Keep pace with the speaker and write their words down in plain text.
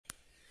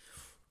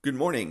Good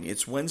morning.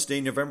 It's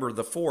Wednesday, November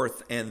the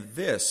 4th, and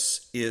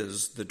this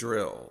is The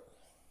Drill.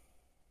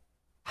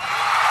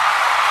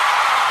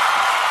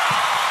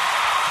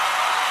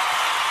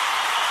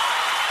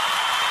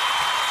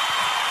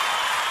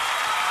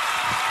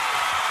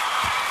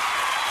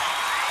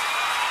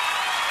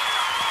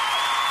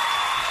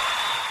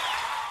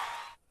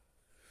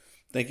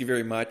 Thank you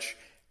very much.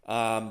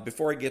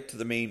 Before I get to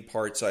the main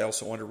parts, I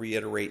also want to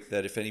reiterate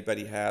that if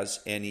anybody has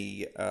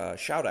any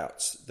shout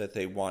outs that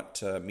they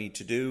want me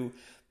to do,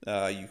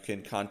 you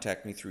can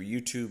contact me through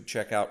YouTube.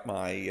 Check out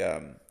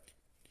my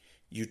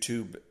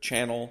YouTube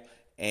channel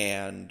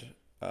and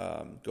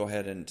go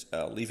ahead and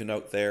leave a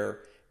note there,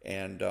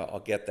 and I'll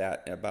get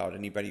that about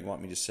anybody you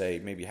want me to say,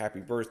 maybe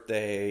happy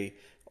birthday,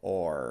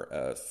 or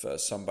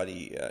if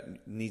somebody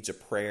needs a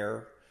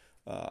prayer,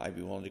 I'd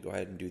be willing to go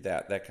ahead and do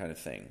that kind of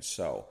thing.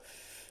 So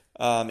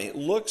it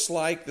looks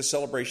like the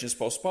celebration is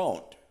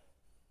postponed.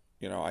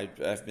 You know,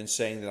 I've been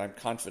saying that I'm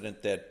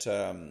confident that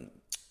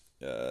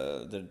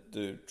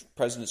the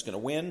president's going to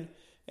win,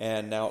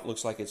 and now it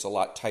looks like it's a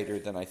lot tighter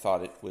than I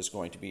thought it was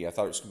going to be. I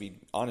thought it was going to be,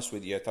 honest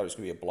with you, I thought it was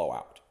going to be a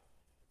blowout,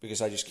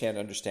 because I just can't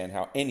understand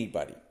how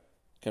anybody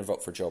can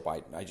vote for Joe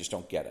Biden. I just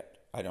don't get it.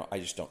 I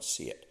just don't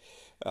see it.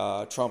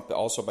 Trump,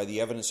 also by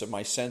the evidence of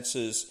my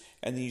senses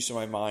and the use of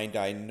my mind,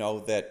 I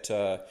know that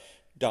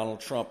Donald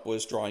Trump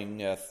was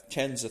drawing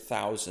tens of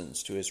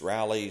thousands to his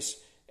rallies,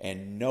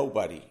 and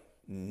nobody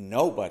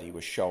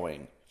was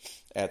showing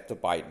at the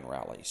Biden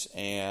rallies,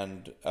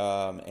 and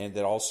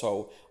that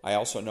also I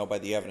also know by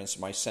the evidence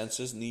of my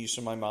senses and the use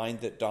of my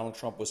mind that Donald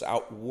Trump was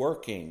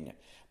outworking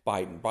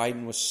Biden.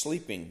 Biden was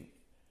sleeping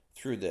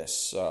through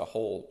this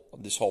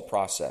whole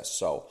process.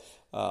 So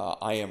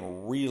I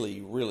am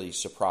really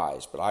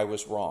surprised, but I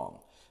was wrong.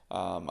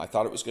 I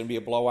thought it was going to be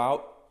a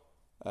blowout.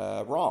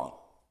 Wrong.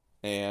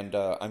 And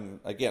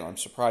I'm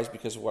surprised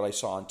because of what I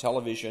saw on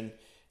television,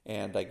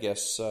 and I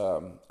guess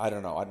I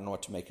don't know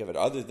what to make of it,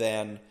 other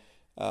than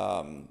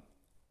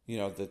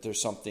that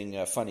there's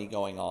something funny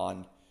going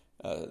on,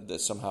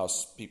 that somehow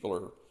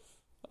people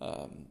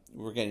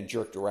we're getting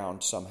jerked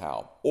around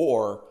somehow,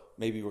 or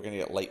maybe we're going to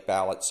get late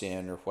ballots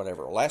in or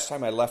whatever. Last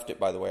time I left it,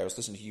 by the way, I was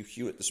listening to Hugh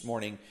Hewitt this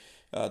morning.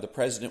 The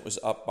president was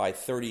up by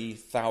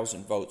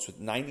 30,000 votes, with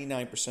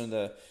 99% of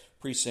the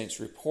precincts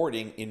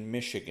reporting in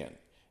Michigan.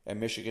 And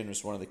Michigan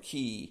was one of the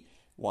key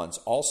ones.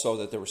 Also,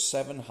 that there were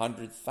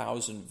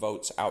 700,000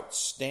 votes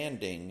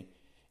outstanding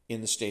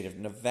in the state of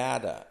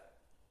Nevada.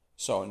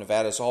 So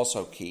Nevada is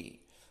also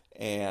key.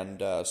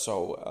 And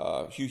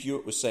so Hugh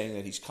Hewitt was saying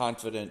that he's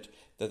confident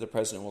that the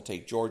president will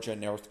take Georgia,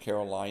 North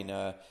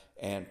Carolina,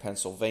 and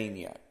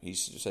Pennsylvania. He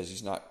says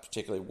he's not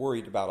particularly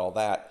worried about all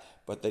that,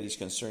 but that he's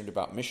concerned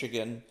about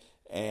Michigan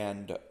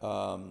and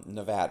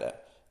Nevada.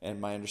 And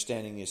my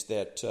understanding is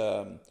that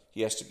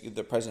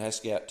the president has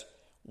to get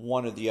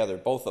one or the other.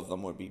 Both of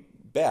them would be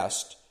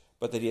best,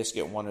 but that he has to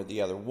get one or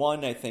the other.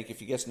 One, I think,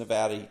 if he gets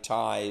Nevada, he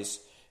ties,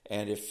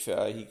 and if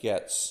he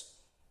gets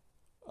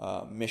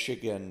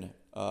Michigan,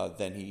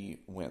 then he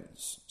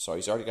wins. So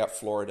he's already got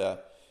Florida,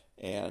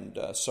 and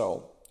as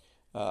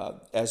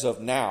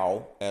of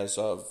now,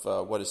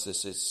 what is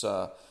this? It's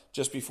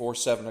just before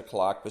 7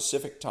 o'clock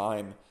Pacific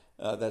time.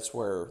 That's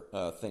where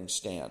things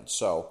stand.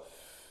 So,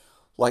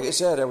 like I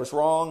said, I was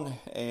wrong,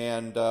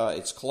 and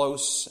it's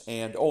close.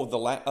 And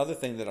the other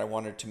thing that I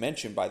wanted to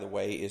mention, by the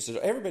way, is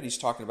that everybody's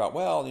talking about,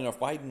 well, if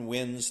Biden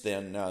wins,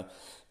 then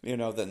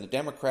then the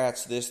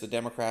Democrats this, the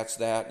Democrats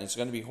that, and it's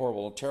going to be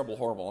horrible, terrible,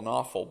 horrible, and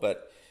awful.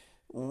 But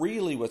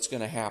really, what's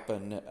going to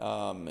happen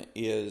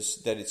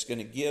is that it's going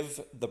to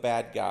give the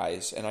bad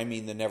guys, and I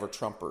mean the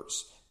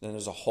never-Trumpers. Then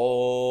there's a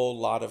whole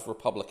lot of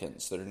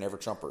Republicans that are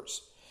never-Trumpers,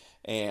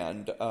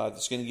 and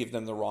it's going to give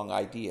them the wrong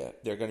idea.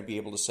 They're going to be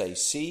able to say,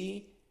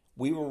 see,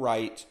 we were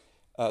right.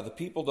 The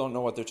people don't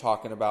know what they're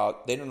talking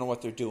about. They don't know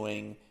what they're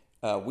doing.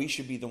 We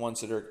should be the ones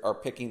that are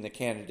picking the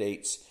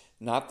candidates,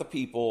 not the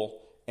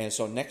people. And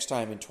so next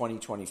time in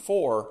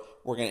 2024,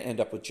 we're going to end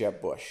up with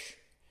Jeb Bush.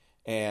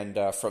 And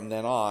from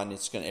then on,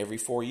 it's going to, every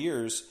 4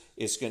 years,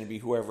 it's going to be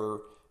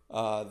whoever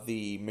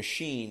the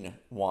machine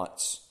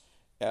wants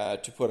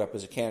to put up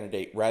as a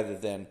candidate, rather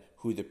than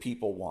who the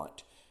people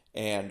want.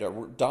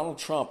 And Donald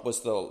Trump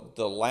was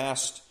the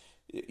last.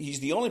 He's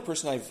the only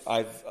person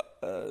I've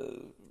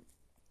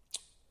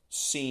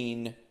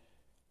seen.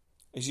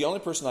 He's the only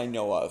person I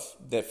know of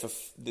that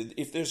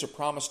if there's a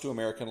promise to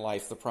American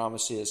life, the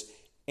promise is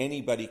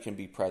anybody can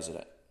be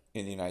president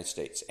in the United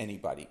States.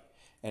 Anybody.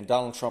 And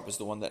Donald Trump is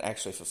the one that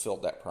actually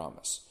fulfilled that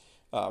promise.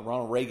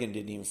 Ronald Reagan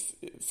didn't even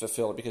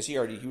fulfill it, because he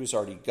was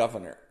already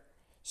governor.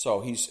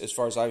 So he's, as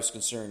far as I was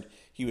concerned,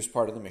 he was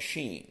part of the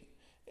machine.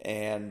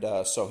 And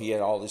so he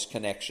had all these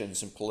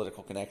connections and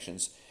political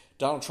connections.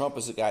 Donald Trump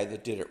is the guy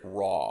that did it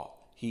raw.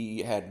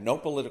 He had no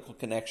political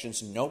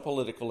connections, no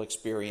political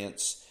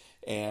experience,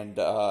 and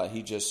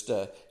he just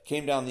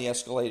came down the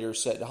escalator,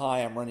 said, "Hi,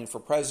 I'm running for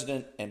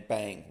president," and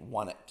bang,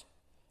 won it.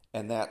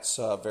 And that's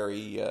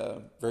very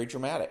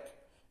dramatic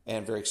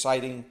and very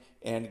exciting,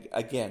 and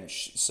again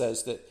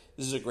says that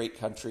this is a great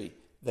country,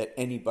 that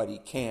anybody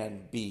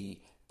can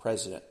be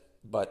president.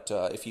 But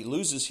if he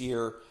loses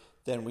here,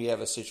 then we have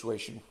a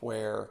situation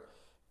where,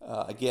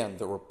 again,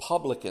 the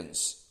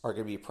Republicans are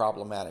going to be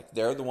problematic.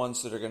 They're the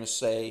ones that are going to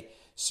say,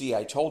 see,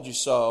 I told you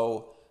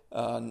so.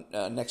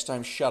 Next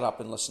time, shut up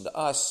and listen to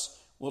us.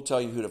 We'll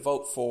tell you who to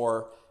vote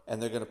for.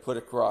 And they're going to put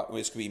across,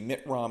 it's going to be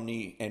Mitt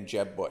Romney and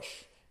Jeb Bush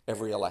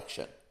every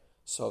election.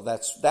 So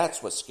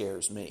that's what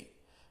scares me.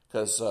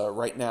 Because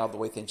right now, the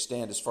way things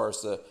stand, as far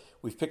as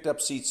we've picked up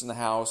seats in the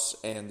House,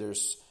 and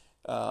there's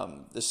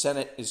the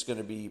Senate is going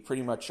to be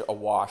pretty much a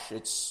wash.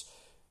 It's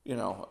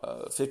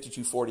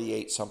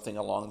 52-48, something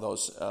along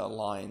those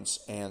lines.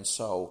 And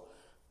so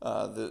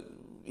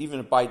even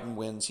if Biden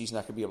wins, he's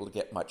not going to be able to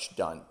get much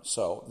done.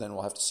 So then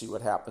we'll have to see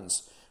what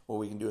happens, what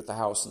we can do at the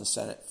House and the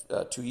Senate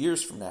 2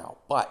 years from now.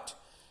 But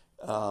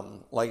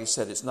like I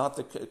said, it's not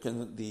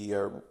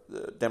the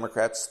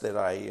Democrats that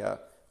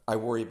I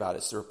worry about.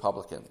 It's the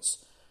Republicans.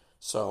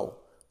 So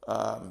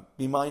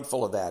be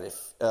mindful of that.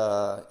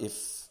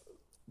 If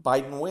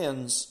Biden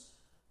wins,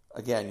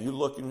 again, you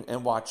look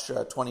and watch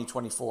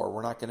 2024.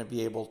 We're not going to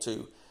be able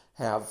to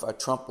have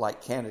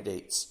Trump-like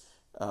candidates.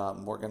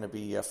 We're going to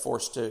be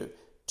forced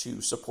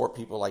to support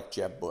people like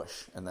Jeb Bush,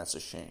 and that's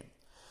a shame.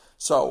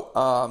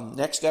 So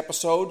next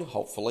episode,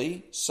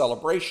 hopefully,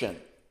 celebration.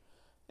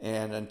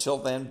 And until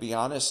then, be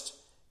honest,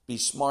 be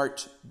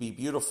smart, be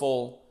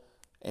beautiful,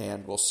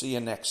 and we'll see you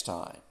next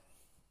time.